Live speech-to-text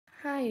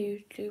Hi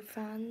YouTube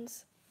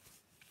fans,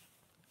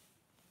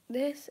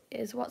 this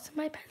is what's in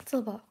my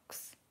pencil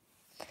box.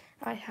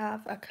 I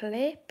have a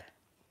clip,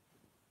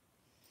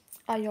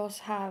 I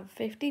also have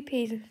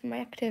 50p for my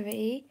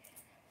activity,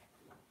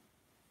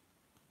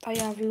 I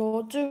have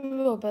loads of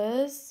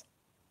rubbers,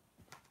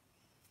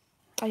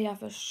 I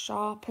have a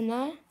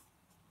sharpener,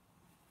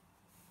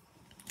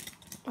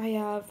 I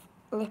have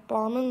lip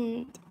balm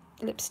and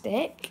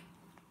lipstick,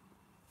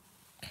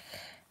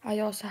 I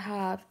also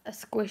have a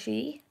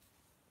squishy,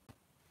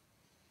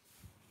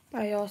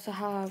 I also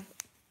have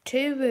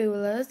 2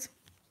 rulers,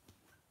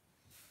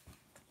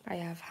 I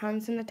have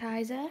hand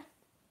sanitizer,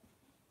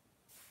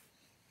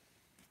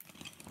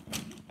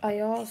 I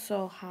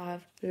also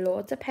have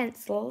loads of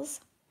pencils,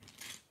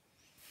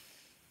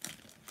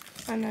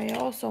 and I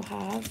also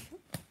have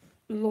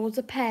loads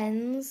of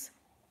pens.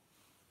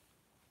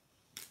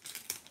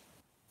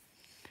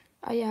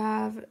 I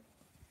have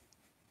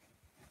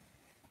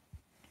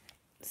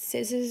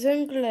scissors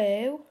and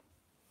glue.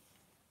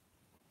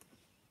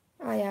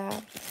 I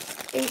have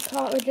 8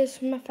 cartridges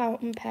for my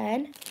fountain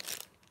pen.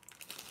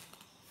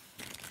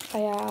 I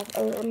have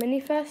a little mini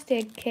first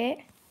aid kit.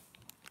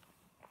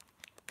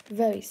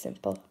 Very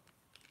simple.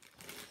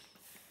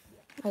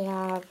 I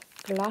have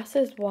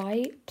glasses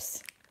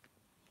wipes.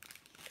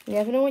 You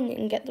never know when you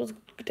can get those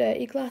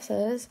dirty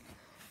glasses.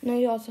 And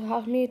I also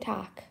have my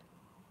tack.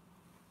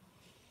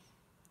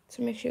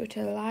 So make sure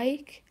to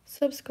like,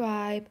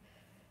 subscribe,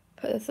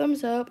 put a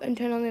thumbs up and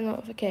turn on the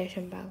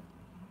notification bell.